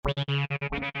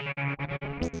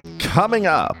Coming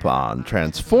up on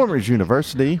Transformers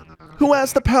University, who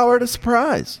has the power to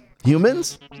surprise?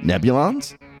 Humans?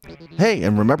 Nebulons? Hey,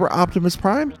 and remember Optimus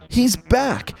Prime? He's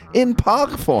back in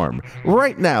Pog form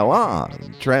right now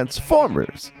on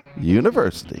Transformers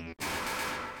University.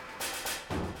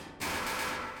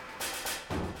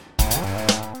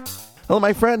 Hello,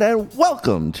 my friend, and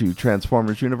welcome to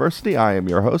Transformers University. I am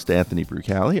your host, Anthony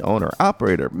Brucali, owner,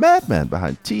 operator, madman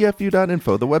behind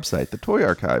TFU.info, the website, the toy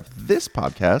archive, this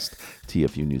podcast,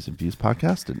 TFU News and Views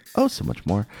podcast, and oh so much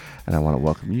more. And I want to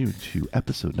welcome you to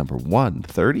episode number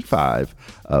 135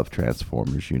 of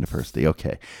Transformers University.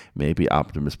 Okay, maybe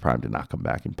Optimus Prime did not come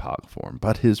back in Pog form,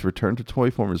 but his return to toy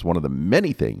form is one of the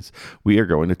many things we are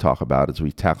going to talk about as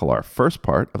we tackle our first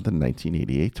part of the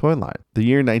 1988 toy line. The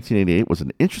year 1988 was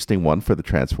an interesting one for the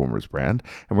Transformers brand,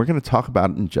 and we're going to talk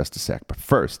about it in just a sec. But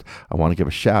first, I want to give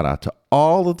a shout out to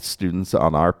all of the students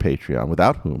on our Patreon,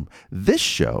 without whom this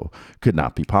show could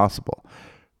not be possible.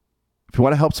 If you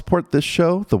want to help support this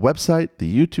show, the website,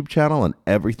 the YouTube channel, and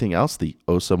everything else, the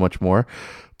oh so much more,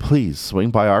 please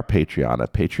swing by our Patreon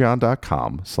at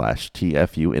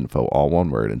patreon.com/TFUinfo, all one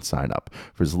word, and sign up.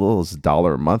 For as little as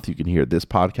 $1 a month, you can hear this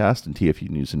podcast and TFU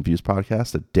News and Views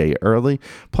podcast a day early.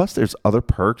 Plus, there's other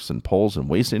perks and polls and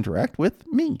ways to interact with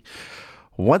me.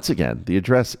 Once again, the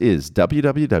address is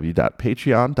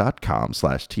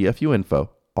www.patreon.com/TFUinfo,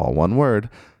 all one word.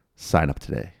 Sign up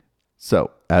today.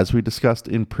 So, as we discussed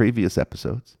in previous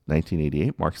episodes,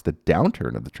 1988 marks the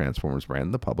downturn of the Transformers brand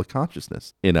in the public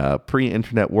consciousness. In a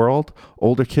pre-internet world,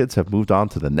 older kids have moved on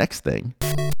to the next thing,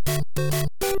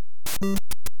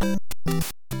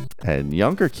 and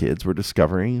younger kids were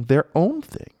discovering their own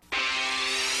thing.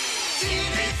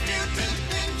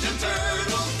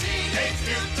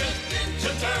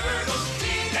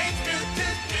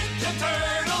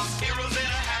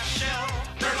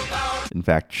 In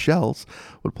fact, shells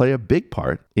would play a big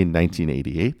part in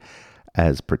 1988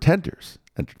 as Pretenders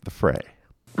entered the fray.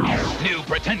 New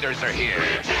Pretenders are here.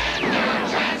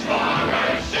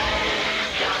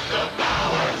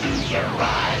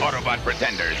 Autobot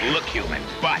Pretenders look human,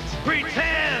 but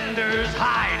Pretenders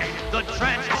hide the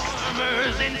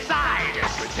Transformers inside.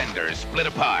 Pretenders split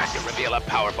apart to reveal a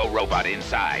powerful robot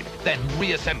inside, then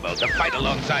reassemble to fight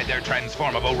alongside their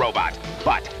transformable robot.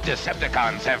 But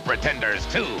Decepticons have Pretenders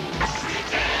too.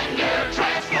 Pretender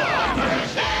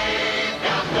Transformers, they've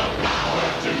got the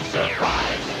power to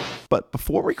surprise. But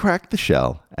before we crack the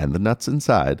shell and the nuts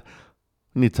inside,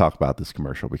 we need to talk about this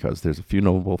commercial because there's a few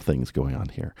notable things going on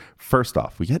here. First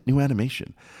off, we get new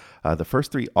animation. The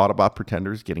first 3 Autobot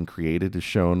Pretenders getting created is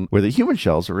shown where the human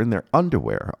shells are in their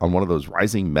underwear on one of those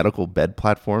rising medical bed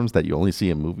platforms that you only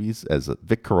see in movies as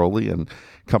Vic Caroli and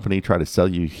company try to sell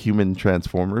you human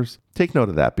Transformers. Take note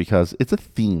of that because it's a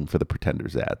theme for the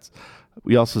Pretenders ads.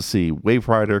 We also see Wave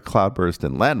Rider, Cloudburst,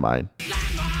 and Landmine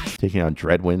taking on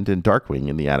Dreadwind and Darkwing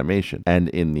in the animation. And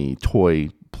in the toy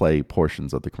play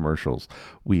portions of the commercials,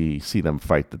 we see them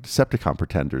fight the Decepticon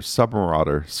Pretenders,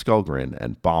 Submarauder, Skullgrin,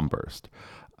 and Bombburst.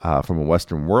 From a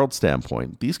Western world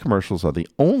standpoint, these commercials are the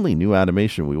only new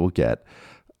animation we will get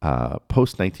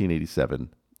post-1987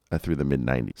 through the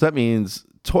mid-90s. So that means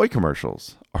toy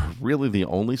commercials are really the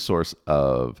only source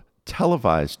of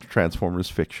televised Transformers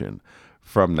fiction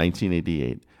from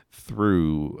 1988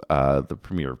 through the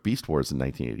premiere of Beast Wars in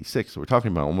 1986. So we're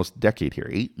talking about almost a decade here,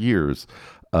 8 years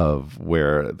of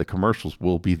where the commercials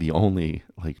will be the only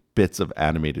bits of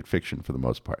animated fiction for the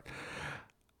most part.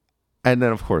 And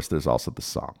then, of course, there's also the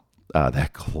song,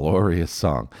 that glorious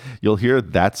song. You'll hear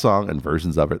that song and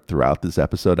versions of it throughout this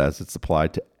episode as it's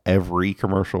applied to every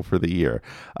commercial for the year,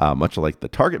 much like the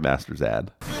Target Masters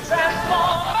ad.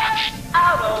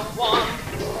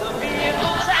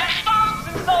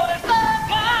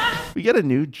 We get a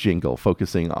new jingle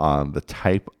focusing on the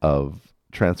type of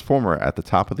Transformer at the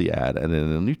top of the ad, and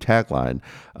then a new tagline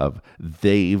of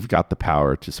 "They've got the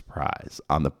power to surprise"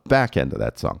 on the back end of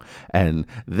that song. And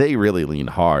they really lean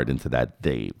hard into that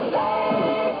 "they've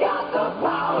got the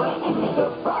power to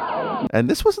surprise." And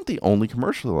this wasn't the only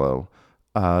commercial, though,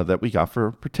 that we got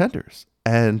for Pretenders.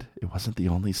 And it wasn't the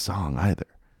only song either.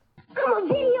 I'm a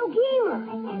video gamer.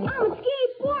 I'm a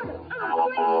skateboarder. I'm a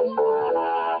transformer.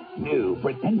 new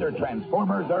Pretender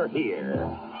Transformers are here.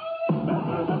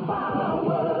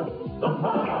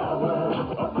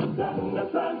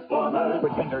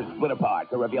 Pretenders split apart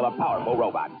to reveal a powerful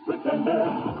robot. Pretenders,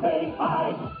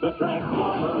 AI, the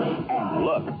Transformers. And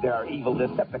look, there are evil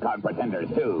Decepticon Pretenders,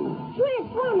 too.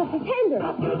 Transform the Pretender.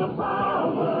 After the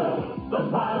power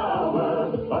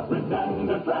of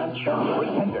Pretender Transformers.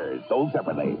 Pretenders, sold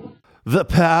separately. The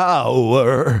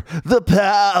power.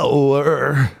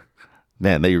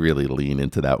 Man, they really lean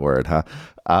into that word, huh?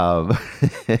 Um,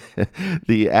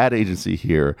 the ad agency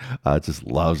here just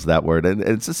loves that word. And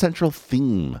it's a central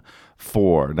theme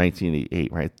for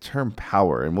 1988, right? The term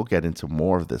power. And we'll get into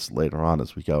more of this later on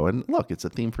as we go. And look, it's a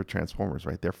theme for Transformers,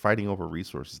 right? They're fighting over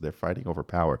resources. They're fighting over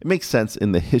power. It makes sense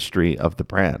in the history of the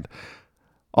brand.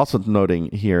 Also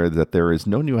noting here that there is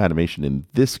no new animation in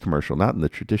this commercial, not in the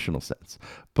traditional sense,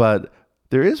 but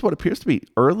there is what appears to be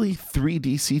early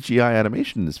 3D CGI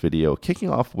animation in this video, kicking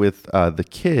off with the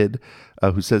kid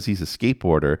who says he's a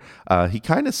skateboarder. He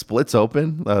kind of splits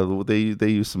open. They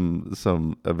use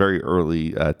some very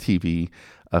early TV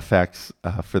effects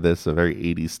for this, a very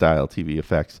 80s style TV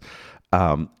effects.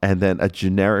 And then a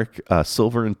generic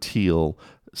silver and teal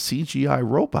CGI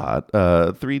robot,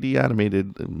 3D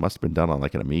animated, it must have been done on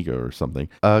like an Amiga or something,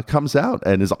 comes out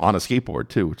and is on a skateboard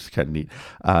too, which is kind of neat.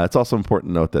 It's also important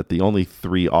to note that the only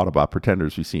 3 Autobot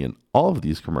pretenders we see in all of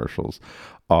these commercials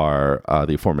are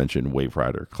the aforementioned Wave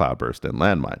Rider, Cloudburst, and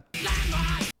Landmine.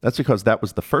 That's because that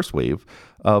was the first wave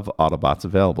of Autobots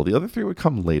available. The other 3 would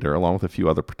come later, along with a few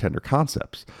other Pretender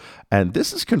concepts. And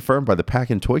this is confirmed by the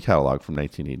Pack-In Toy Catalog from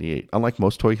 1988. Unlike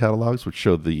most toy catalogs, which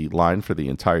show the line for the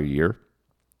entire year,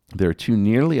 there are 2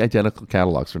 nearly identical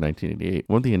catalogs for 1988.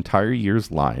 One, the entire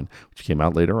year's line, which came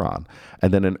out later on,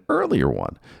 and then an earlier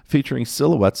one featuring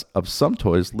silhouettes of some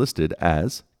toys listed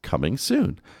as coming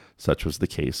soon. Such was the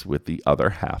case with the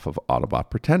other half of Autobot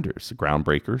Pretenders,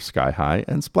 Groundbreaker, Sky High,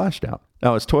 and Splashdown.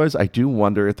 Now, as toys, I do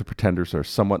wonder if the Pretenders are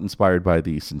somewhat inspired by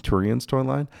the Centurions toy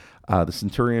line. The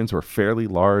Centurions were fairly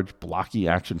large, blocky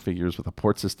action figures with a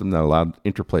port system that allowed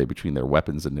interplay between their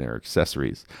weapons and their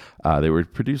accessories. They were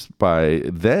produced by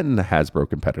then Hasbro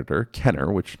competitor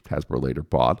Kenner, which Hasbro later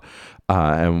bought,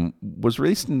 and was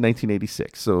released in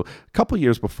 1986, so a couple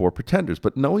years before Pretenders.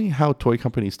 But knowing how toy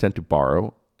companies tend to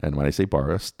borrow, and when I say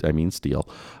borrow, I mean steal,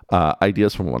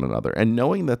 ideas from one another. And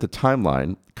knowing that the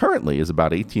timeline currently is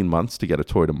about 18 months to get a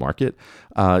toy to market,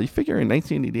 you figure in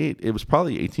 1988, it was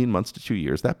probably 18 months to 2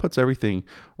 years. That puts everything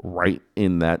right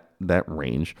in that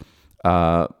range.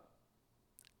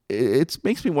 It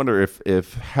makes me wonder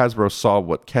if Hasbro saw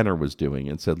what Kenner was doing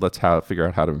and said, let's figure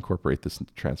out how to incorporate this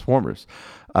into Transformers.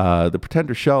 The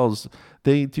Pretender shells,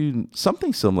 they do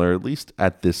something similar, at least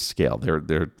at this scale.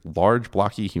 They're large,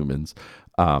 blocky humans.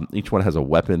 Each one has a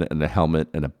weapon and a helmet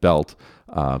and a belt.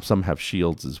 Some have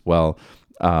shields as well.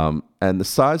 And the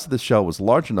size of the shell was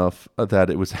large enough that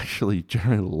it was actually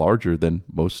generally larger than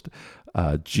most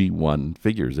G1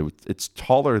 figures. It's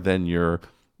taller than your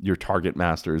Target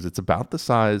Masters. It's about the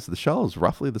size, the shell is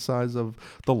roughly the size of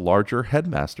the larger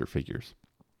Headmaster figures,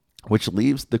 which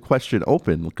leaves the question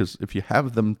open, because if you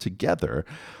have them together,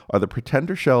 are the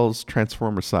Pretender shells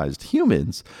Transformer-sized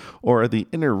humans, or are the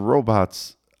inner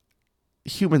robots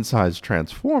human-sized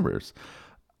Transformers?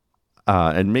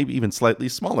 And maybe even slightly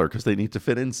smaller because they need to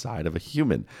fit inside of a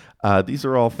human. These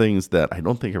are all things that I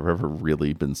don't think have ever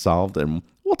really been solved, and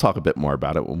we'll talk a bit more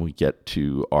about it when we get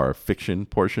to our fiction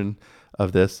portion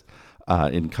of this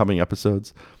in coming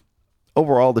episodes.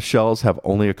 Overall, the shells have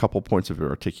only a couple points of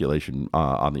articulation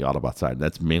on the Autobot side, and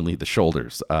that's mainly the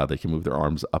shoulders. They can move their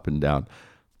arms up and down.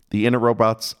 The inner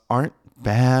robots aren't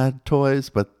bad toys,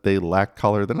 but they lack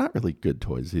color. They're not really good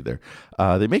toys either.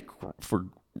 They make for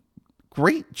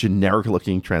great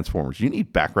generic-looking Transformers. You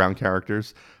need background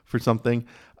characters for something.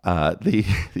 The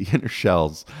inner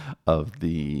shells of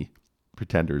the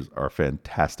Pretenders are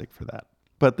fantastic for that.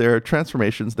 But their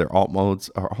transformations, their alt modes,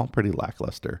 are all pretty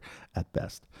lackluster at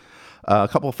best. A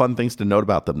couple of fun things to note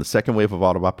about them. The second wave of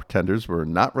Autobot Pretenders were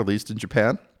not released in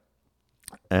Japan.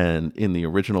 And in the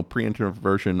original pre-internet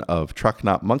version of Truck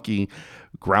Not Monkey,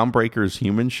 Groundbreaker's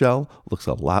human shell looks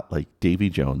a lot like Davy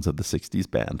Jones of the 60s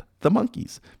band, The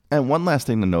Monkees. And one last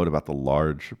thing to note about the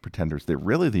large Pretenders, they're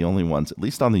really the only ones, at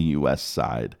least on the US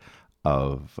side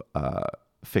of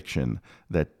fiction,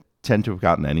 that tend to have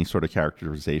gotten any sort of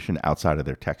characterization outside of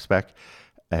their tech spec.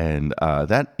 And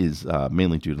that is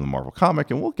mainly due to the Marvel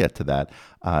comic, and we'll get to that,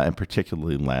 and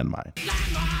particularly Landmine.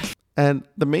 And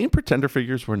the main Pretender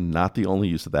figures were not the only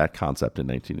use of that concept in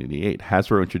 1988.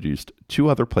 Hasbro introduced 2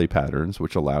 other play patterns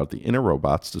which allowed the inner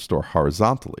robots to store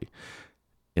horizontally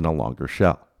in a longer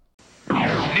shell.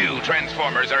 New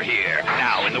Transformers are here.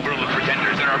 Now in the world of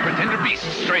Pretenders, there are Pretender beasts,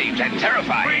 strange and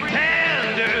terrifying.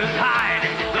 Pretenders hide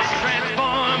the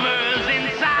Transformers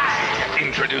inside.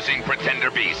 Introducing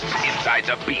Pretender beasts. Inside's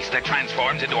a beast that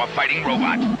transforms into a fighting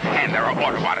robot. And there are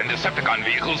Autobot and Decepticon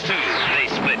vehicles too. They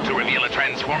split to reveal a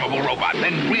transformable robot,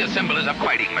 then reassemble as a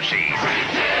fighting machine.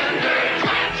 Pretender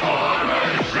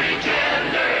Transformers,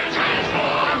 Pretender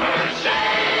Transformers,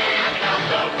 stand up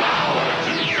the power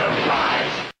to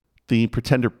surprise. The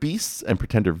Pretender Beasts and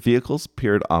Pretender Vehicles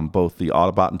appeared on both the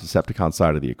Autobot and Decepticon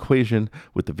side of the equation,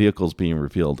 with the vehicles being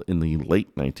revealed in the late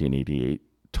 1988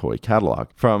 toy catalog.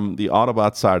 From the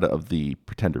Autobot side of the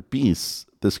Pretender Beasts,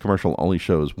 this commercial only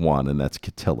shows one, and that's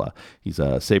Catilla. He's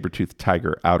a saber-toothed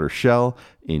tiger outer shell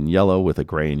in yellow with a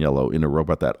gray and yellow inner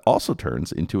robot that also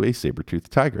turns into a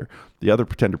saber-toothed tiger. The other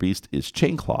Pretender Beast is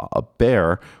Chainclaw, a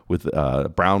bear with a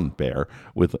brown bear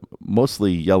with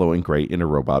mostly yellow and gray inner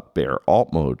robot bear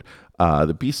alt mode.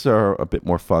 The beasts are a bit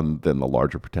more fun than the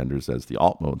larger Pretenders, as the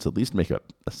alt modes at least make a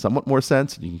somewhat more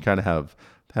sense. You can kind of have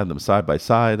them side by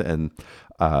side, and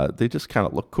they just kind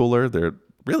of look cooler. They're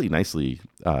really nicely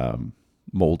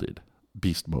molded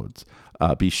beast modes,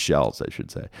 beast shells, I should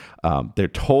say. They're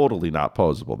totally not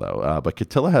posable, though. But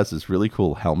Catilla has this really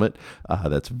cool helmet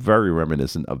that's very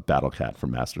reminiscent of Battle Cat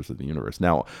from Masters of the Universe.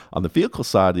 Now, on the vehicle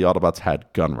side, the Autobots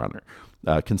had Gunrunner.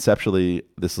 Conceptually,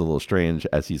 this is a little strange,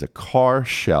 as he's a car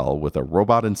shell with a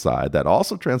robot inside that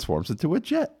also transforms into a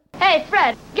jet. Hey,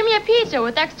 Fred, give me a pizza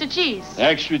with extra cheese.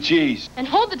 Extra cheese. And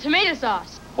hold the tomato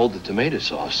sauce. Hold the tomato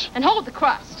sauce. And hold the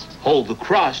crust. Hold the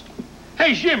crust.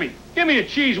 Hey, Jimmy, give me a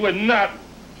cheese with nothing.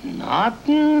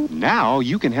 Nothing? Now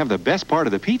you can have the best part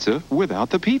of the pizza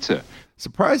without the pizza.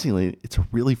 Surprisingly, it's a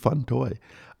really fun toy.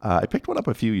 I picked one up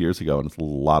a few years ago, and it's a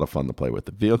lot of fun to play with.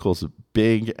 The vehicle's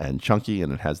big and chunky,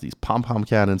 and it has these pom-pom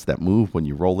cannons that move when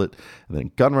you roll it. And then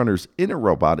Gunrunner's inner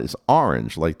robot is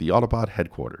orange, like the Autobot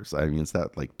headquarters. I mean, it's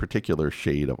that like particular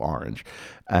shade of orange.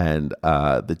 And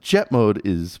the jet mode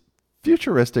is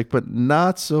futuristic, but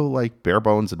not so like bare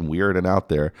bones and weird and out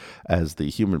there as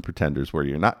the human Pretenders, where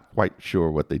you're not quite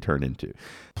sure what they turn into.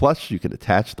 Plus, you can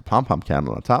attach the pom-pom cannon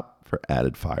on top for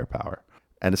added firepower.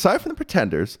 And aside from the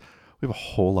Pretenders, we have a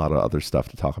whole lot of other stuff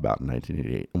to talk about in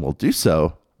 1988, and we'll do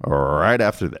so right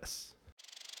after this.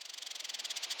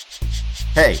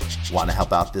 Hey, want to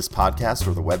help out this podcast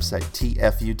or the website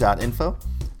tfu.info?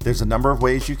 There's a number of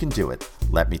ways you can do it.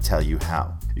 Let me tell you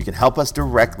how. You can help us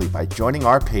directly by joining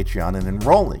our Patreon and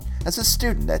enrolling as a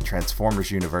student at Transformers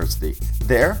University.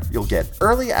 There, you'll get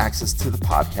early access to the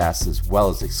podcast as well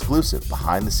as exclusive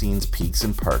behind-the-scenes peeks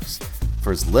and perks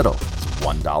for as little as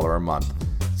 $1 a month.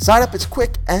 Sign up is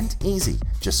quick and easy.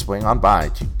 Just swing on by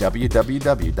to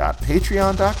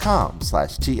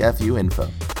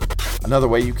www.patreon.com/tfuinfo. Another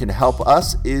way you can help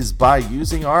us is by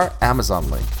using our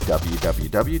Amazon link,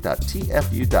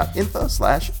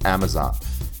 www.tfu.info/Amazon.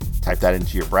 Type that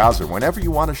into your browser whenever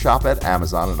you want to shop at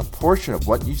Amazon, and a portion of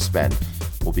what you spend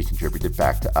will be contributed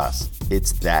back to us.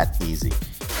 It's that easy.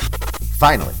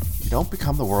 Finally, you don't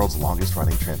become the world's longest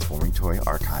running transforming toy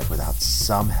archive without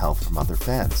some help from other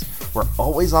fans. We're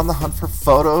always on the hunt for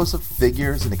photos of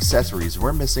figures and accessories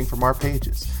we're missing from our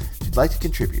pages. If you'd like to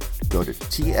contribute, go to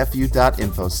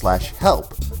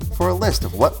tfu.info/help for a list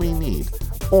of what we need,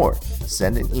 or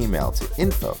send an email to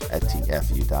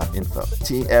info@tfu.info.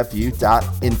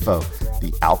 tfu.info,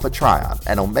 the Alpha Trion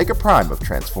and Omega Prime of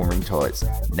transforming toys.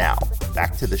 Now,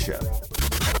 back to the show.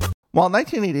 While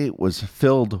 1988 was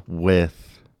filled with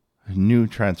new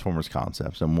Transformers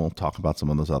concepts, and we'll talk about some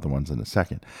of those other ones in a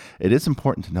second, it is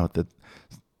important to note that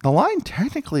the line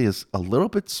technically is a little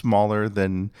bit smaller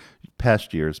than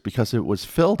past years because it was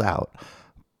filled out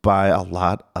by a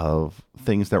lot of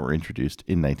things that were introduced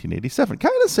in 1987.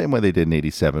 Kind of the same way they did in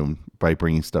 87 by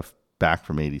bringing stuff back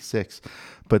from 86.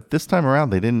 But this time around,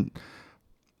 they didn't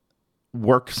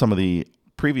work some of the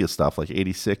previous stuff, like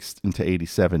 86 into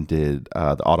 87 did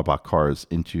the Autobot cars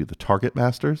into the Target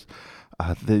Masters.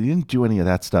 They didn't do any of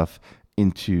that stuff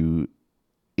into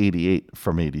 88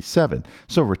 from 87.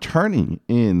 So returning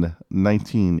in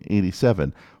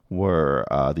 1987 were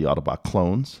the Autobot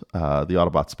clones, the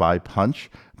Autobot Spy Punch,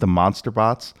 the Monster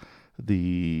Bots,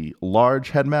 the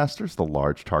large Headmasters, the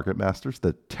large Target Masters,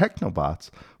 the Technobots,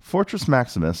 Fortress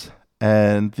Maximus,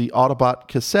 and the Autobot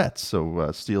cassettes, so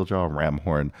Steeljaw,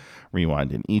 Ramhorn,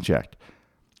 Rewind, and Eject.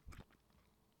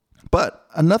 But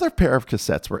another pair of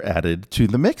cassettes were added to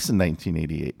the mix in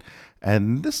 1988.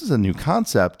 And this is a new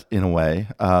concept in a way,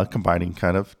 combining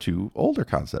kind of two older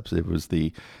concepts. It was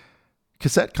the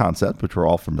cassette concept, which we're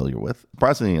all familiar with.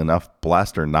 Surprisingly enough,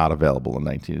 Blaster not available in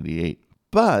 1988.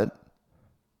 But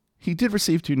he did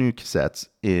receive two new cassettes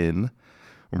in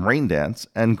Rain Dance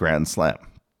and Grand Slam.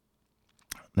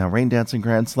 Now, Rain Dance and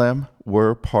Grand Slam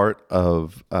were part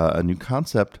of a new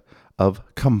concept of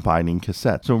combining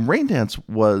cassettes. So Rain Dance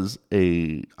was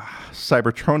a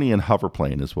Cybertronian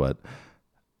hoverplane is what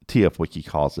TF Wiki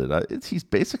calls it. He's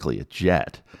basically a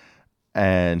jet.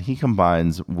 And he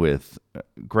combines with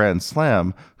Grand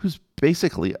Slam, who's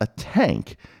basically a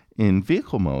tank in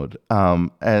vehicle mode,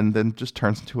 and then just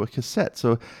turns into a cassette.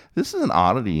 So this is an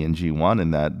oddity in G1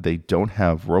 in that they don't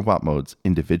have robot modes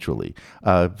individually,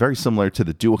 very similar to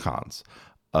the Duocons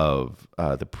of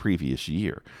the previous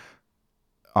year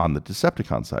on the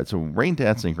Decepticon side. So Rain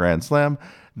Dance and Grand Slam,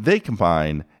 they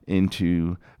combine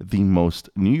into the most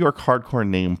New York hardcore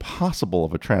name possible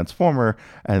of a Transformer,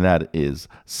 and that is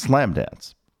Slam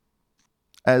Dance.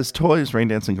 As toys, Rain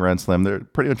Dance and Grand Slam, they're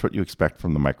pretty much what you expect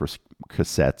from the micro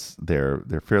cassettes. They're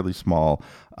fairly small.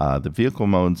 The vehicle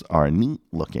modes are neat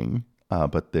looking,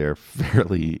 but they're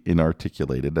fairly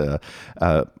inarticulated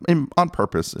on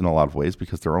purpose in a lot of ways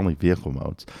because they're only vehicle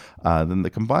modes. Then the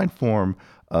combined form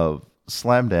of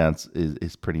Slam Dance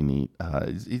is pretty neat.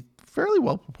 It's fairly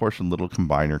well-proportioned little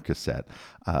combiner cassette.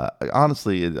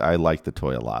 Honestly, I like the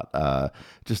toy a lot,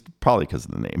 just probably because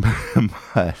of the name.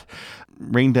 But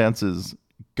Rain Dance's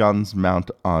guns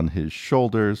mount on his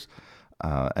shoulders,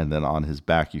 and then on his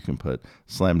back you can put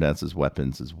Slam Dance's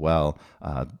weapons as well.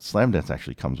 Slam Dance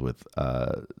actually comes with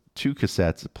 2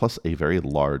 cassettes plus a very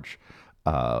large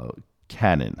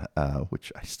cannon,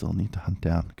 which I still need to hunt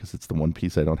down because it's the one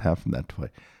piece I don't have from that toy.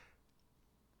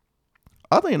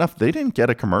 Oddly enough, they didn't get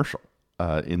a commercial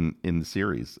in the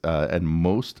series, and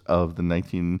most of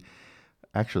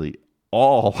the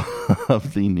all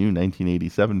of the new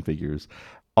 1987 figures,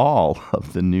 all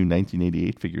of the new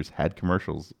 1988 figures had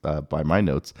commercials by my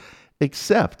notes,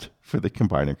 except for the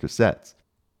combiner cassettes.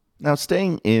 Now,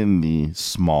 staying in the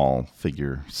small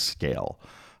figure scale,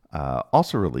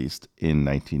 also released in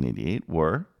 1988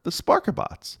 were the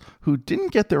Sparkabots, who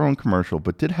didn't get their own commercial,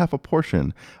 but did have a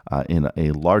portion in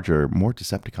a larger, more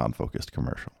Decepticon-focused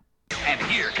commercial. And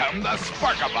here come the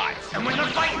Sparkabots. And when they're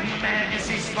fighting, man, you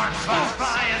see sparks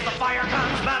fly as the fire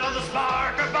comes, battle the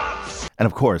Sparkabots. And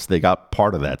of course, they got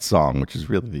part of that song, which is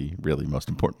really the really most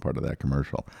important part of that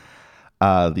commercial.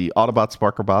 The Autobot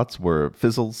Sparkabots were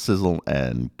Fizzle, Sizzle,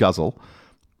 and Guzzle.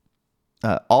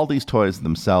 All these toys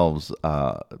themselves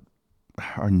are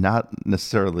not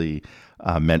necessarily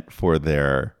meant for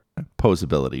their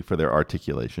posability, for their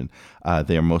articulation.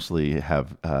 They are mostly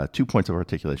have 2 points of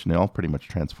articulation. They all pretty much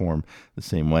transform the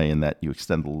same way in that you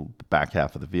extend the back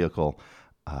half of the vehicle,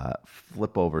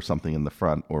 flip over something in the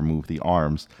front, or move the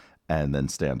arms, and then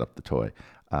stand up the toy.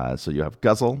 So you have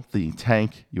Guzzle, the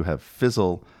tank. You have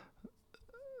Fizzle,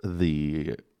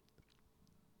 the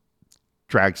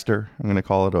dragster, I'm going to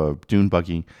call it, a dune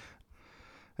buggy.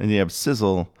 And you have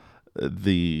Sizzle,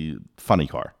 the funny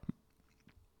car.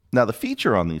 Now, the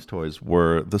feature on these toys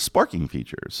were the sparking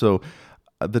feature. So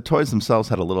the toys themselves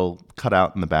had a little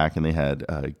cutout in the back, and they had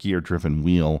a gear-driven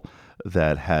wheel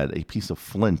that had a piece of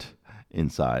flint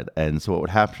inside. And so what would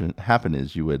happen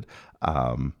is you would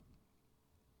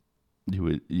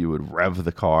rev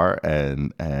the car,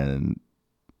 and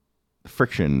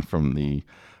friction from the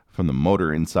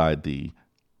motor inside the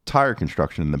tire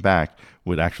construction in the back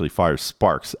would actually fire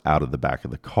sparks out of the back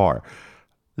of the car.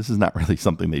 This is not really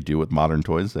something they do with modern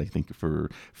toys, I think, for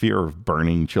fear of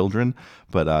burning children.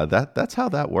 But that's how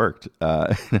that worked.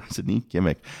 It's a neat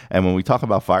gimmick. And when we talk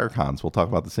about Firecons, we'll talk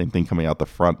about the same thing coming out the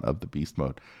front of the Beast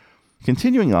Mode.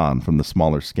 Continuing on from the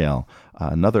smaller scale,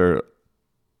 another,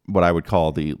 what I would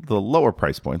call the lower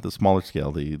price point, the smaller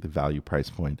scale, the value price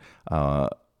point,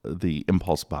 the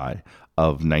impulse buy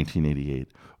of 1988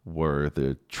 were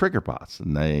the Triggerbots,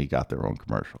 and they got their own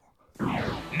commercial.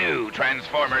 New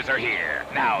Transformers are here.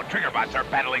 Now Triggerbots are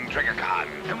battling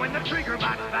Triggercons. And when the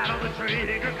Triggerbots battle the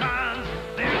Triggercons,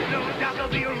 there's no doubt there'll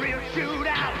be a real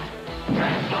shootout.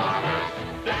 Transformers,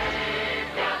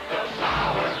 they've got the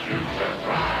power to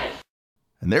surprise.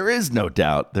 And there is no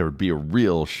doubt there would be a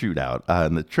real shootout.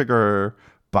 And the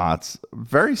Triggerbots,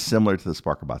 very similar to the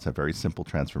Sparkabots, have very simple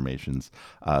transformations.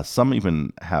 Some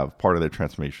even have part of their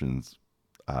transformations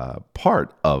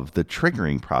part of the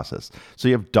triggering process. So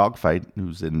you have Dogfight,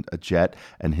 who's in a jet,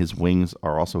 and his wings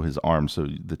are also his arms. So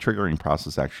the triggering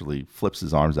process actually flips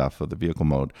his arms out for the vehicle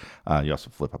mode. You also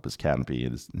flip up his canopy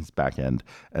and his back end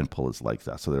and pull his legs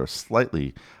out. So they're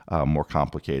slightly more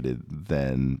complicated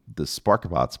than the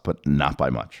Sparkabots, but not by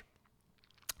much.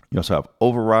 You also have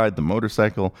Override, the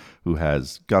motorcycle, who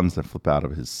has guns that flip out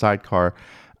of his sidecar.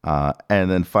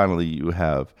 And then finally you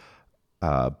have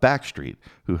Backstreet,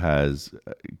 who has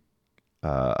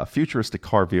a futuristic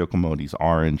car vehicle mode. He's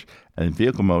orange, and in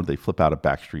vehicle mode they flip out of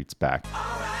Backstreet's back.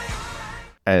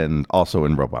 And also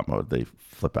in robot mode they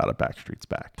flip out of Backstreet's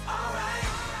back.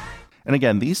 And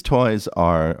again, these toys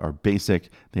are basic.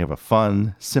 They have a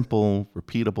fun, simple,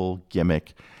 repeatable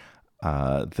gimmick.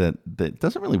 that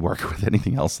doesn't really work with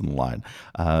anything else in the line.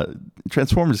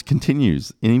 Transformers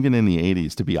continues, even in the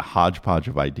 80s, to be a hodgepodge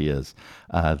of ideas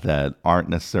that aren't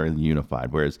necessarily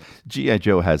unified, whereas G.I.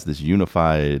 Joe has this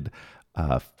unified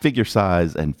figure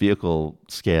size and vehicle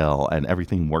scale, and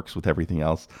everything works with everything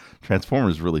else.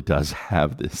 Transformers really does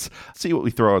have this see what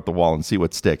we throw at the wall and see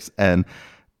what sticks, and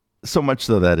so much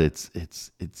so that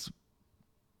it's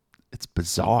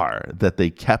bizarre that they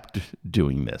kept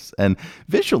doing this. And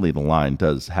visually, the line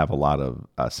does have a lot of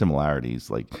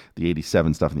similarities. Like the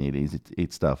 87 stuff and the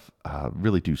 88 stuff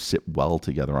really do sit well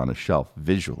together on a shelf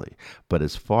visually. But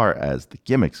as far as the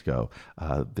gimmicks go,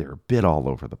 they're a bit all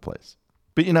over the place.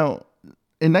 But, in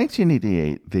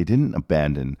 1988, they didn't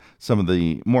abandon some of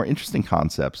the more interesting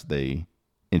concepts they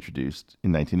introduced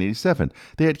in 1987.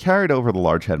 They had carried over the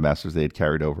large headmasters. They had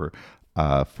carried over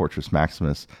Fortress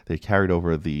Maximus. They carried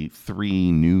over the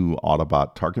 3 new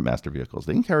Autobot Target Master vehicles.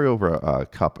 They didn't carry over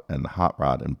Cup and Hot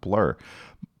Rod and Blur,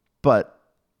 but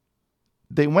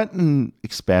they went and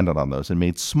expanded on those and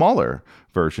made smaller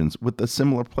versions with a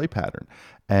similar play pattern.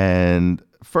 And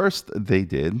first they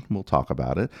did, we'll talk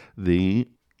about it,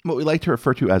 what we like to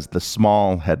refer to as the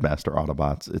small Headmaster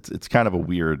Autobots. It's kind of a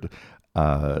weird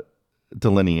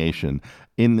delineation.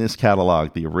 In this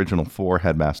catalog, the original 4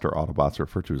 Headmaster Autobots are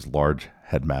referred to as large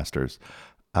Headmasters,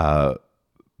 but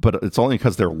it's only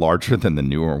because they're larger than the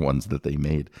newer ones that they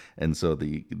made. And so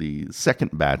the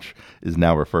second batch is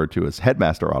now referred to as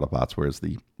Headmaster Autobots, whereas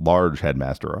the large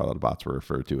Headmaster Autobots were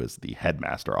referred to as the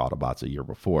Headmaster Autobots a year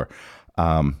before.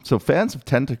 So fans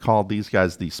tend to call these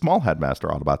guys the small Headmaster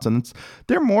Autobots, and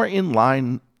they're more in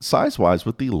line size-wise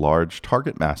with the large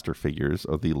Target Master figures,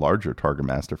 or the larger Target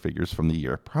Master figures from the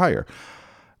year prior.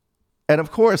 And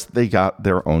of course, they got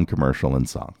their own commercial and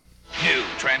song. New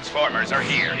Transformers are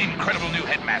here. Incredible new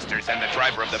headmasters, and the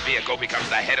driver of the vehicle becomes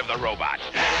the head of the robot.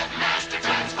 Headmaster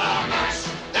Transformers,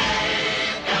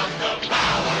 they've got the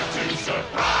power to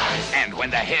surprise. And when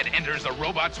the head enters the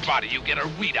robot's body, you get a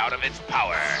readout of its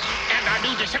power. And our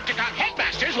new Decepticon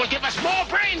headmasters will give us more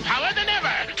brain power than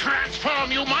ever. Transform,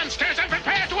 you monsters, and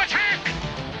prepare to attack!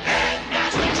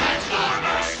 Headmaster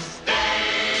Transformers,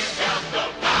 they've got the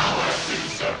power to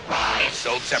surprise. It's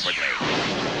sold separately.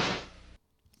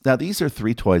 Now, these are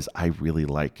 3 toys I really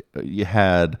like. You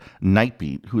had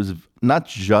Nightbeat, who is not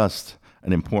just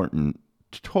an important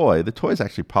toy. The toy is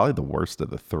actually probably the worst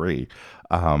of the 3.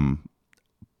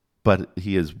 But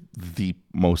he is the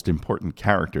most important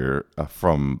character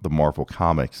from the Marvel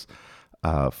Comics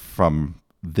from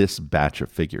this batch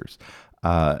of figures.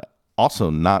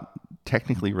 Also not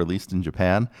technically released in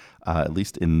Japan, at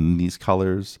least in these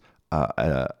colors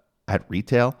at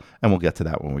retail. And we'll get to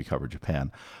that when we cover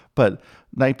Japan. But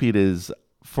Nightbeat is,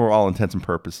 for all intents and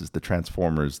purposes, the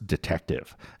Transformers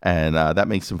detective. And that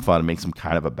makes him fun. It makes him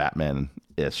kind of a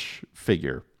Batman-ish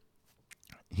figure.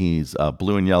 He's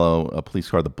blue and yellow, a police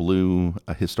car. The blue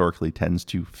historically tends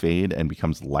to fade and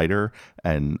becomes lighter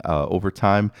and over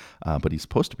time, but he's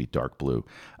supposed to be dark blue.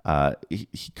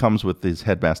 He comes with his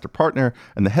headmaster partner,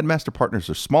 and the headmaster partners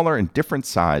are smaller and different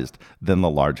sized than the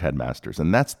large headmasters.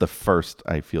 And that's the first,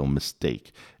 I feel,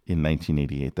 mistake in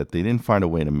 1988, that they didn't find a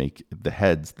way to make the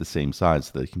heads the same size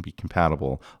so they can be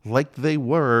compatible like they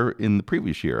were in the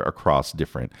previous year across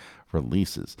different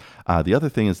releases. The other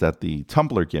thing is that the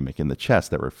tumbler gimmick in the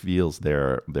chest that reveals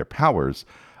their powers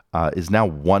is now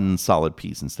one solid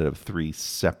piece instead of 3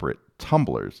 separate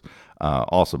tumblers.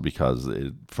 Also because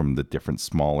from the different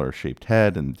smaller shaped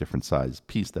head and different size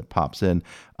piece that pops in,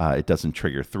 it doesn't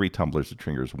trigger 3 tumblers. It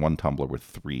triggers 1 tumbler with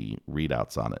 3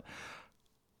 readouts on it.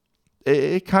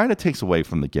 It kind of takes away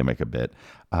from the gimmick a bit.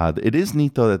 It is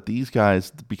neat, though, that these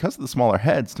guys, because of the smaller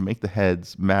heads, to make the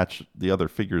heads match the other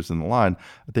figures in the line,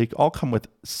 they all come with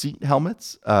seat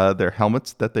helmets. They're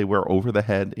helmets that they wear over the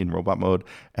head in robot mode,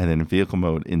 and then in vehicle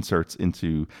mode inserts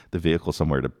into the vehicle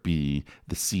somewhere to be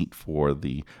the seat for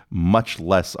the much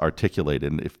less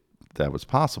articulated, if that was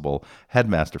possible,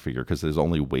 headmaster figure, because there's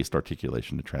only waist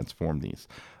articulation to transform these.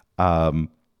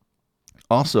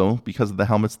 Also, because of the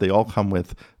helmets, they all come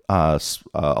with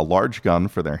a large gun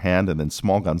for their hand and then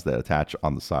small guns that attach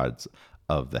on the sides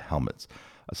of the helmets.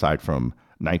 Aside from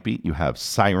Nightbeat, you have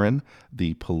Siren,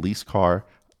 the police car.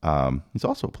 He's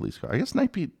also a police car. I guess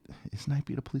Nightbeat, is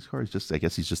Nightbeat a police car? I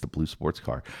guess he's just a blue sports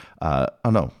car.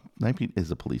 No, Nightbeat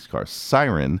is a police car.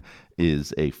 Siren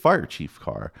is a fire chief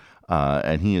car,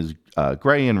 and he is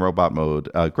gray in robot mode,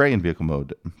 gray in vehicle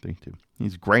mode.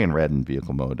 He's gray and red in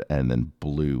vehicle mode, and then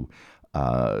blue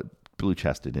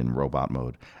blue-chested in robot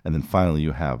mode. And then finally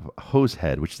you have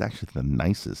Hosehead, which is actually the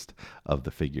nicest of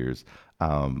the figures.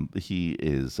 He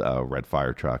is a red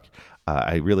fire truck.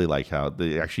 I really like how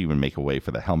they actually even make a way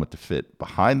for the helmet to fit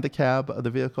behind the cab of the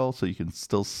vehicle, so you can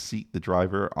still seat the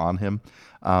driver on him.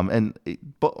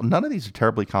 But none of these are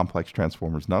terribly complex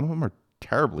Transformers. None of them are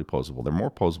terribly posable. They're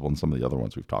more posable than some of the other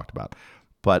ones we've talked about.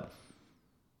 But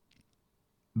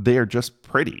they are just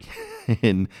pretty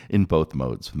in both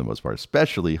modes for the most part,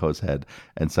 especially Hosehead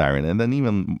and Siren. And then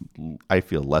even, I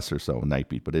feel, lesser so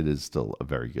Nightbeat, but it is still a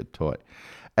very good toy.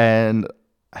 And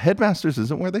Headmasters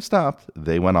isn't where they stopped.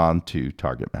 They went on to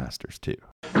Target Masters too.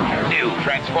 New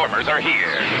Transformers are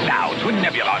here. Now, Twin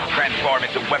Nebulons transform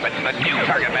into weapons the new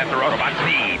Target Master Autobots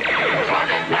need.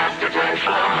 Target Master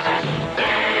transforms.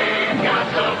 They've got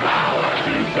the power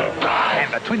to surprise.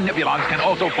 And the Twin Nebulons can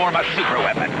also form a super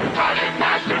weapon. Target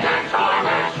Master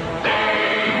Transformers.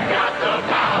 They've got the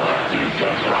power to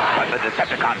surprise. But the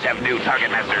Decepticons have new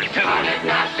Target Masters too. Target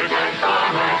Master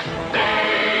Transformers.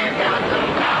 They've got the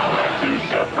power to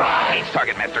surprise. Each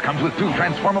Target Master comes with 2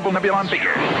 transformable Nebulon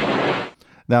figures.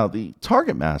 Now, the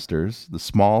Target Masters, the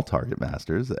small Target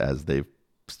Masters, as they've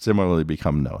similarly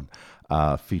become known,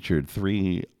 featured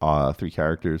three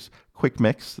characters: Quick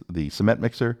Mix, the cement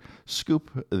mixer;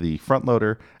 Scoop, the front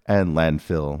loader; and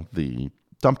Landfill, the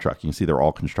dump truck. You can see they're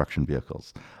all construction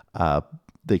vehicles.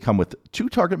 They come with 2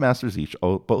 Target Masters each,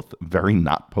 both very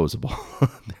not posable.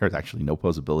 There's actually no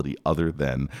posability other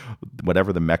than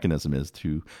whatever the mechanism is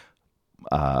to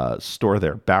store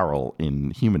their barrel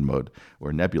in human mode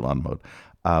or Nebulon mode.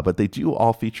 But they do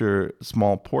all feature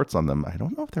small ports on them. I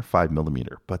don't know if they're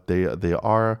 5mm, but they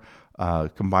are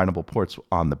combinable ports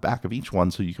on the back of each one,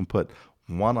 so you can put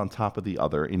one on top of the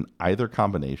other in either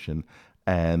combination,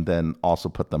 and then also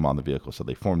put them on the vehicle, so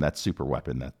they form that super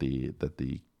weapon that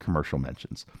the commercial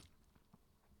mentions.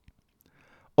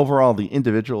 Overall, the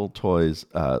individual toys,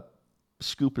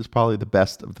 Scoop is probably the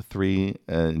best of the 3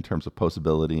 in terms of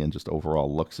posability and just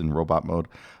overall looks in robot mode.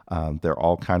 They're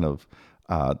all kind of,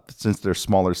 since they're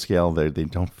smaller scale, they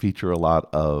don't feature a lot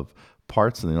of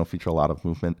parts and they don't feature a lot of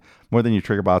movement, more than your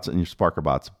Triggerbots and your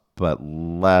Sparkerbots, but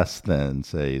less than,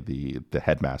 say, the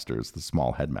Headmasters, the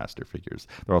small Headmaster figures.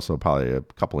 They're also probably a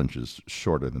couple inches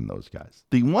shorter than those guys.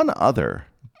 The one other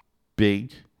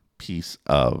big piece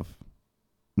of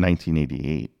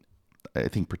 1988, I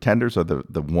think Pretenders are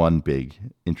the one big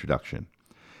introduction.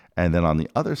 And then on the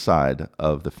other side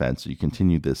of the fence, you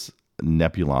continue this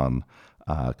Nebulon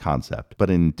concept. But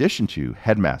in addition to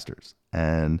Headmasters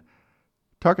and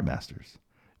Target Masters,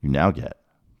 you now get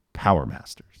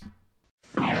Powermasters.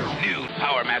 New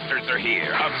Powermasters are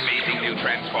here. Amazing new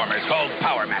Transformers called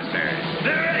Powermasters.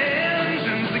 Their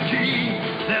engine's the key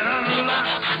that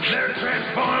unlocks their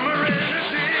Transformer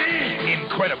energy.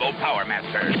 Incredible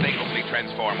Powermasters. They only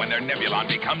transform when their Nebulon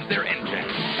becomes their engine.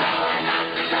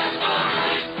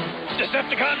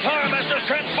 Decepticon Powermasters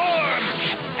transform!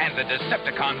 And the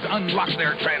Decepticons unlock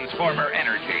their Transformer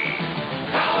energy.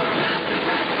 Powermasters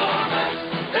Transformers,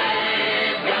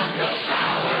 they've got the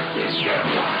power to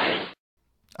survive.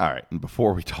 All right, and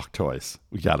before we talk toys,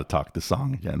 we got to talk the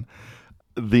song again.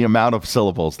 The amount of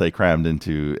syllables they crammed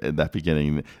into that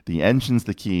beginning, the engine's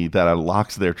the key that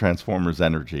unlocks their Transformers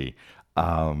energy.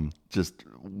 Just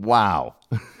wow.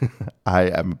 I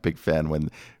am a big fan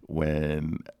when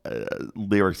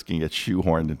lyrics can get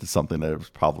shoehorned into something that it was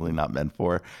probably not meant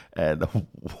for. And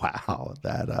wow,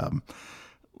 that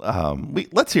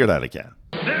let's hear that again.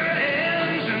 Their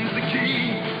engine's the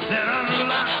key that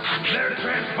unlocks their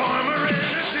Transformer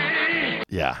energy.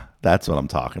 Yeah, that's what I'm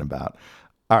talking about.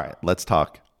 All right, let's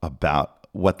talk about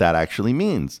what that actually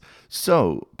means.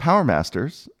 So,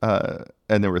 Powermasters,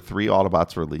 and there were 3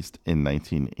 Autobots released in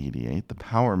 1988. The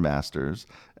Powermasters,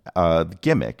 the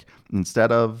gimmick,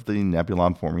 instead of the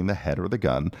Nebulon forming the head or the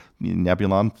gun, the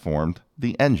Nebulon formed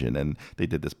the engine. And they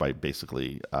did this by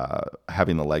basically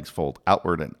having the legs fold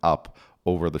outward and up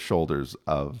over the shoulders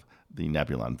of the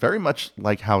Nebulon, very much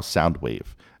like how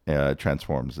Soundwave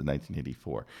transforms in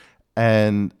 1984.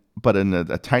 But in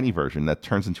a tiny version that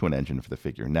turns into an engine for the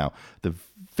figure. Now, the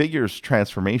figure's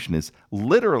transformation is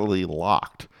literally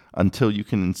locked until you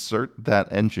can insert that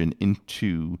engine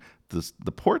into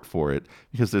the port for it,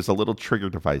 because there's a little trigger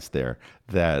device there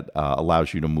that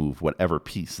allows you to move whatever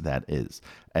piece that is.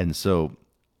 And so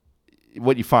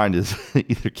what you find is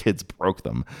either kids broke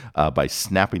them by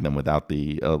snapping them without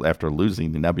after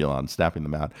losing the Nebulon, snapping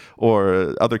them out,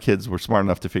 or other kids were smart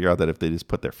enough to figure out that if they just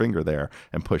put their finger there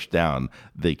and push down,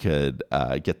 they could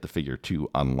get the figure to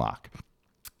unlock.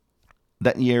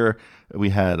 That year, we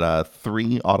had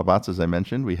 3 Autobots, as I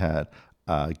mentioned. We had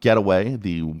Getaway,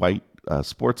 the white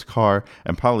sports car,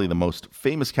 and probably the most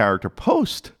famous character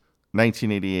post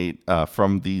 1988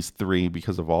 from these three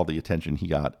because of all the attention he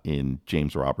got in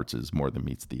James Roberts' More Than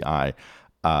Meets the Eye.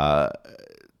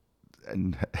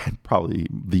 And probably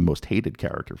the most hated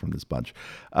character from this bunch.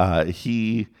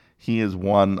 He is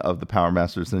one of the Power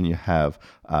Masters. Then you have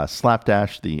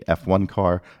Slapdash, the F1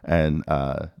 car, and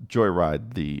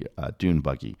Joyride, the Dune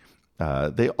buggy.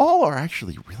 They all are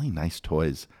actually really nice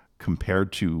toys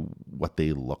compared to what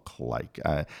they look like.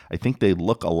 I think they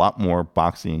look a lot more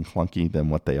boxy and clunky than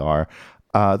what they are.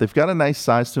 They've got a nice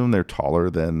size to them. They're taller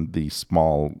than the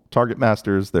small Target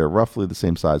Masters. They're roughly the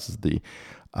same size as the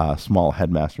small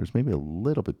Headmasters, maybe a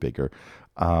little bit bigger.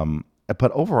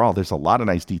 But overall, there's a lot of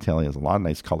nice detailing. There's a lot of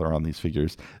nice color on these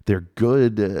figures. They're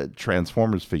good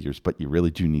Transformers figures, but you really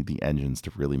do need the engines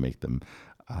to really make them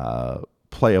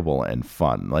playable and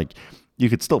fun. Like, you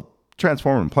could still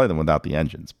transform and play them without the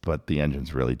engines, but the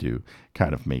engines really do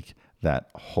kind of make that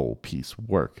whole piece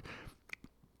work.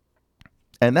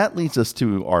 And that leads us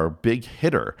to our big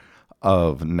hitter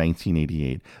of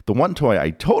 1988. The one toy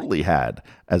I totally had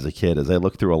as a kid, as I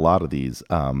looked through a lot of these,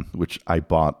 which I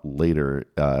bought later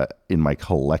in my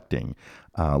collecting,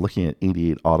 looking at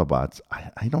 88 Autobots,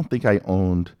 I don't think I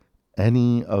owned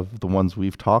any of the ones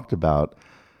we've talked about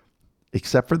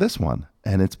except for this one.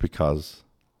 And it's because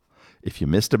if you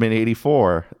missed them in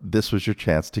 84, this was your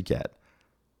chance to get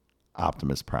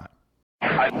Optimus Prime.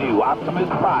 A new Optimus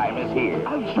Prime is here.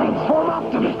 I'll transform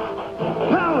Optimus.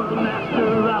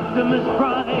 Powermaster Optimus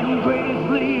Prime, greatest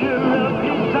leader of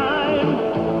his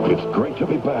time. It's great to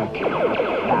be back.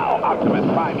 Now, Optimus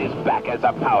Prime is back as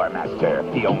a Power Master.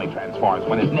 He only transforms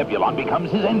when his Nebulon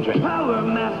becomes his engine.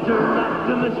 Powermaster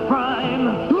Optimus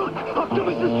Prime. Look,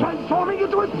 Optimus is transforming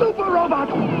into a super robot.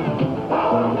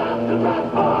 Powermaster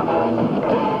Transformers.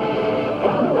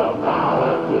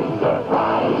 Power to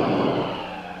surprise.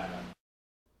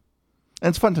 And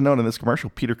it's fun to note in this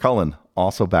commercial, Peter Cullen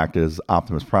also backed as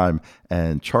Optimus Prime,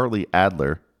 and Charlie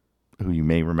Adler, who you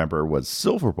may remember was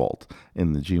Silverbolt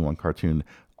in the G1 cartoon,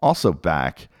 also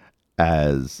back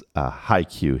as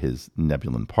Haikyuu, his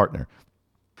Nebulan partner.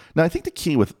 Now, I think the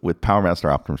key with Power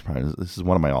Master Optimus Prime is this is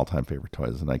one of my all-time favorite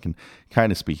toys, and I can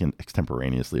kind of speak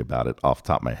extemporaneously about it off the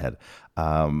top of my head.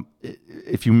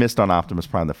 If you missed on Optimus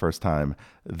Prime the first time,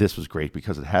 this was great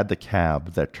because it had the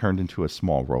cab that turned into a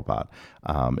small robot.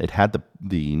 It had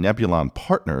the Nebulon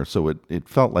partner, so it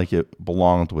felt like it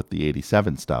belonged with the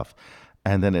 87 stuff.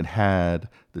 And then it had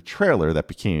the trailer that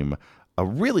became a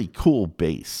really cool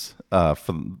base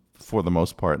for the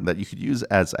most part, that you could use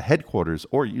as a headquarters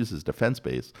or use as defense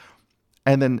base.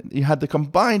 And then you had the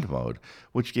combined mode,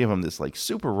 which gave him this like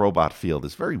super robot feel,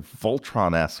 this very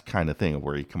Voltron-esque kind of thing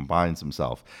where he combines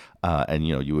himself. And,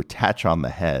 you attach on the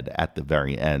head at the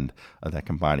very end of that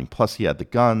combining. Plus, he had the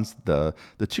guns, the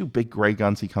two big gray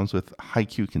guns he comes with,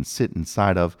 Haikyuu can sit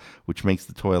inside of, which makes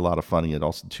the toy a lot of fun. He had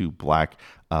also two black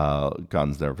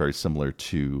guns that are very similar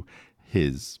to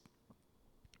his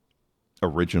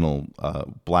original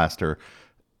blaster.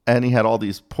 And he had all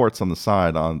these ports on the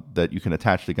side that you can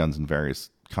attach the guns in various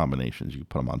combinations. You can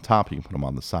put them on top, you can put them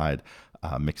on the side,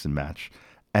 mix and match.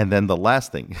 And then the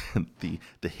last thing, the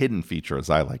hidden feature,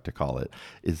 as I like to call it,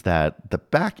 is that the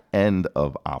back end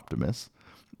of Optimus,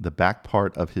 the back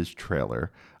part of his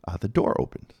trailer, the door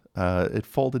opened. It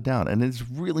folded down, and there's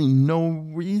really no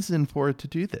reason for it to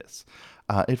do this.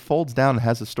 It folds down and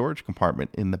has a storage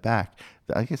compartment in the back.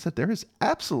 Like I said, there is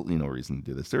absolutely no reason to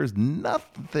do this. There is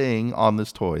nothing on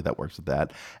this toy that works with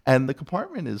that. And the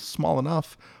compartment is small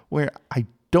enough where I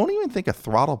don't even think a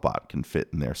Throttlebot can fit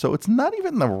in there. So it's not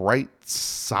even the right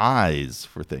size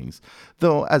for things.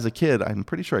 Though, as a kid, I'm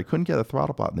pretty sure I couldn't get a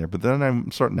Throttlebot in there. But then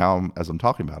as I'm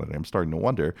talking about it, I'm starting to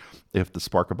wonder if the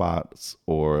Sparkabots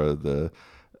or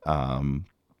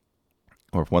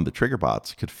or if one of the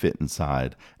Triggerbots could fit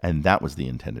inside, and that was the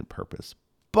intended purpose.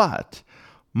 But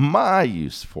my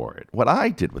use for it, what I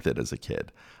did with it as a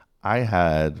kid, I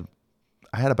had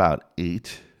about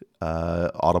 8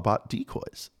 Autobot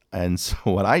decoys. And so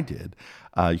what I did,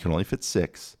 you can only fit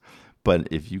 6, but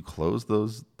if you close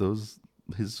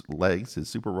his legs, his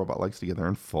super robot legs together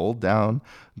and fold down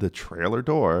the trailer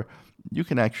door, you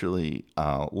can actually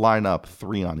line up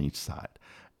 3 on each side.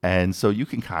 And so you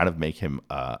can kind of make him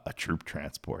a troop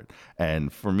transport.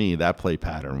 And for me, that play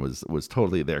pattern was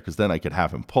totally there, because then I could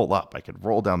have him pull up. I could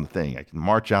roll down the thing. I could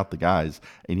march out the guys.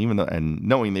 And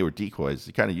knowing they were decoys,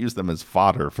 you kind of use them as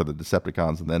fodder for the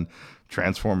Decepticons and then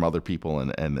transform other people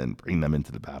and then bring them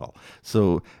into the battle.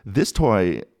 So this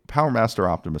toy, Power Master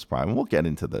Optimus Prime, and we'll get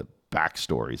into the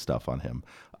backstory stuff on him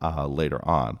later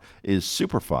on, is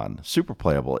super fun, super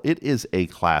playable. It is a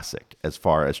classic as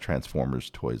far as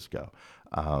Transformers toys go.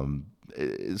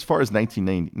 As far as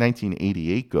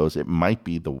 1988 goes, it might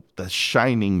be the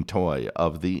shining toy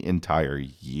of the entire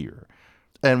year.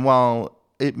 And while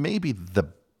it may be the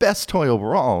best toy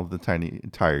overall of the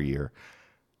entire year,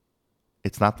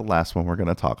 it's not the last one we're going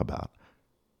to talk about.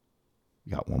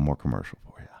 We got one more commercial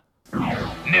for you.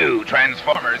 New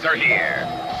Transformers are here.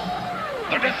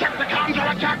 The Decepticons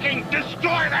are attacking!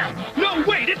 Destroy them! No,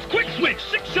 wait, it's Quick Switch,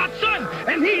 Six-Shot Son,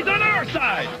 and he's on our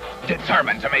side!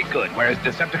 Determined to make good where his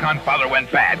Decepticon father went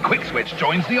bad, Quick Switch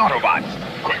joins the Autobots.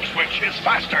 Quick Switch is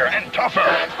faster and tougher!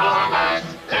 Transformers,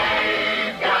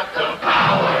 they've got the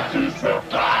power to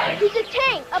survive. He's a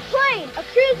tank, a plane, a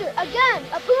cruiser, a gun,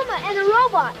 a puma, and a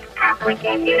robot.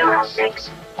 Applicant 6.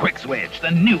 Quick Switch,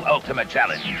 the new ultimate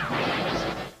challenge.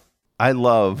 I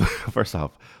love, first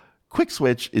off, Quick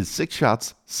Switch is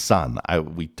Six-Shot's son.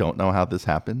 We don't know how this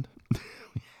happened.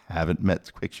 We haven't met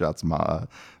Six-Shot's mom.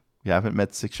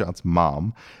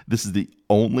 This is the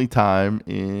only time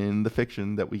in the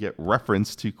fiction that we get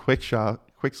reference to Quick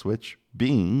Switch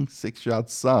being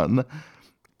Six-Shot's son.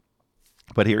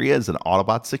 But here he is, an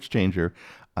Autobot six-changer.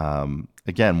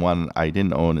 Again, one I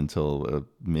didn't own until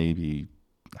maybe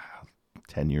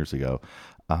 10 years ago.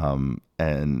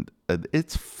 And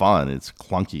it's fun. It's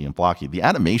clunky and blocky. The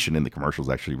animation in the commercial is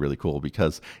actually really cool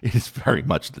because it is very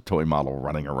much the toy model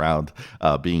running around,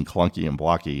 being clunky and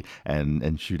blocky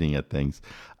and shooting at things.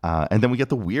 And then we get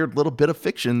the weird little bit of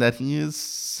fiction that he is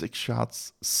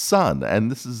Six-Shot's son. And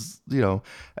this is,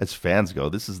 as fans go,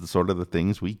 this is the sort of the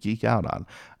things we geek out on.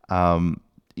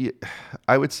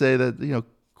 I would say that,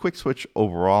 Quick Switch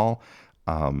overall,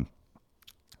 the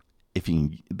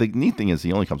neat thing is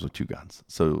he only comes with 2 guns.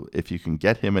 So if you can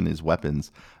get him and his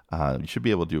weapons, you should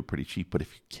be able to do it pretty cheap. But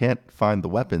if you can't find the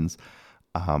weapons,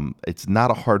 it's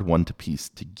not a hard one to piece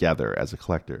together as a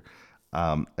collector.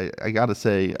 I got to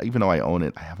say, even though I own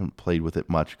it, I haven't played with it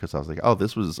much because I was like, oh,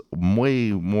 this was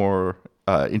way more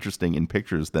interesting in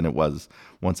pictures than it was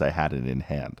once I had it in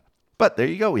hand. But there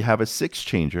you go. We have a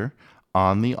six-changer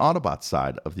on the Autobot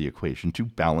side of the equation to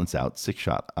balance out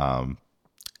Six-Shot.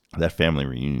 That family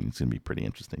reunion is going to be pretty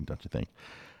interesting, don't you think?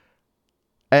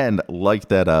 And like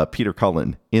that Peter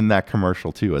Cullen in that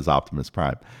commercial, too, as Optimus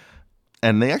Prime.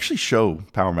 And they actually show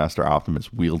Power Master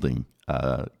Optimus wielding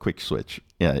Quick Switch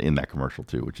in that commercial,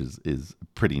 too, which is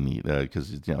pretty neat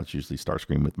because, it's usually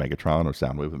Starscream with Megatron or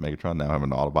Soundwave with Megatron. Now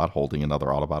having an Autobot holding another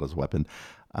Autobot as a weapon.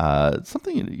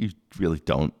 Something you really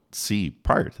don't see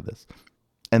prior to this.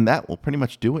 And that will pretty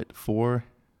much do it for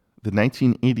the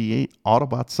 1988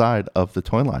 Autobot side of the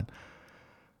toy line.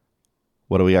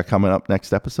 What do we got coming up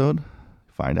next episode?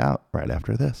 Find out right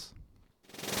after this.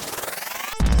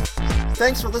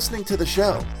 Thanks for listening to the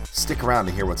show. Stick around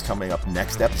to hear what's coming up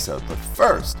next episode. But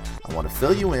first, I want to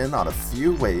fill you in on a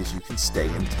few ways you can stay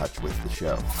in touch with the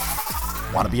show.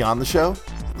 Want to be on the show?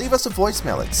 Leave us a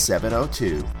voicemail at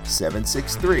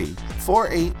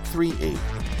 702-763-4838.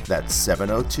 That's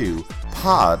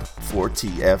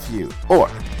 702-POD-4TFU. Or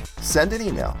send an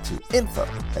email to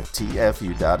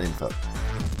info@tfu.info.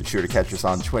 Be sure to catch us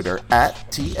on Twitter at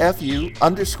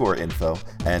TFU_info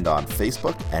and on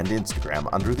Facebook and Instagram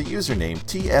under the username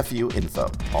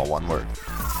TFUinfo, all one word.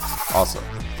 Also,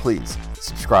 please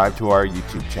subscribe to our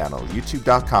YouTube channel,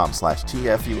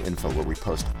 youtube.com/TFUinfo, where we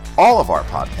post all of our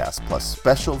podcasts, plus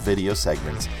special video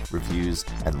segments, reviews,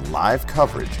 and live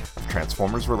coverage of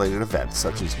Transformers-related events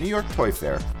such as New York Toy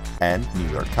Fair and New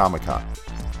York Comic Con.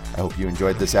 I hope you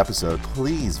enjoyed this episode.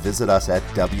 Please visit us at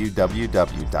www.tfu.info,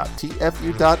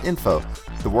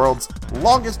 the world's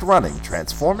longest-running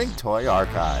transforming toy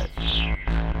archive.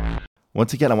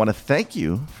 Once again, I want to thank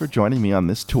you for joining me on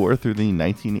this tour through the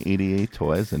 1988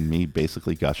 toys and me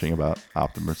basically gushing about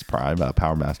Optimus Prime,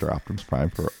 Power Master Optimus Prime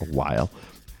for a while.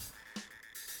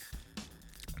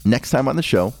 Next time on the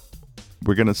show,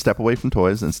 we're going to step away from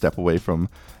toys and step away from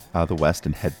the West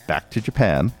and head back to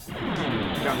Japan.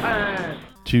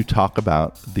 To talk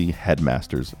about the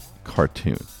Headmasters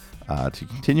cartoon, to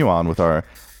continue on with our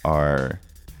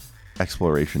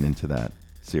exploration into that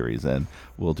series. And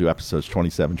we'll do episodes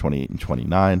 27, 28, and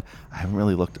 29. I haven't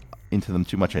really looked into them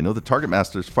too much. I know the Target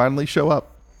Masters finally show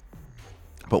up,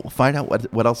 but we'll find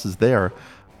out what else is there,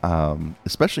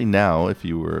 especially now if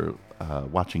you were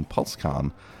watching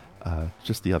PulseCon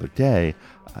just the other day.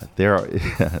 There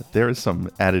is some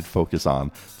added focus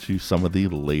on to some of the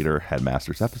later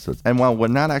Headmasters episodes. And while we're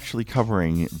not actually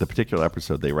covering the particular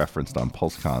episode they referenced on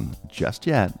PulseCon just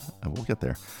yet, we'll get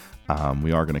there,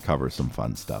 we are going to cover some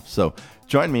fun stuff. So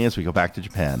join me as we go back to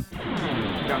Japan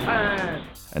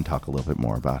and talk a little bit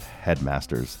more about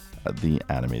Headmasters, the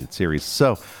animated series.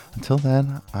 So until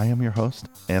then, I am your host,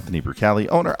 Anthony Brucali,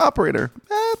 owner, operator,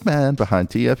 madman behind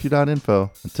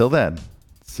TFU.info. Until then,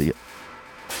 See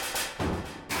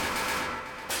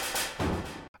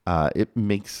ya. It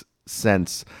makes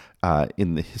sense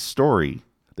in the history.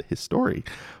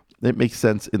 It makes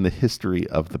sense in the history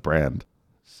of the brand.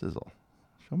 Sizzle.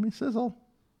 Show me sizzle.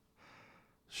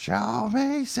 Show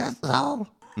me sizzle.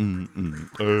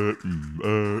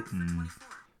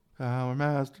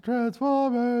 Powermaster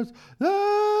Transformers.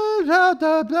 The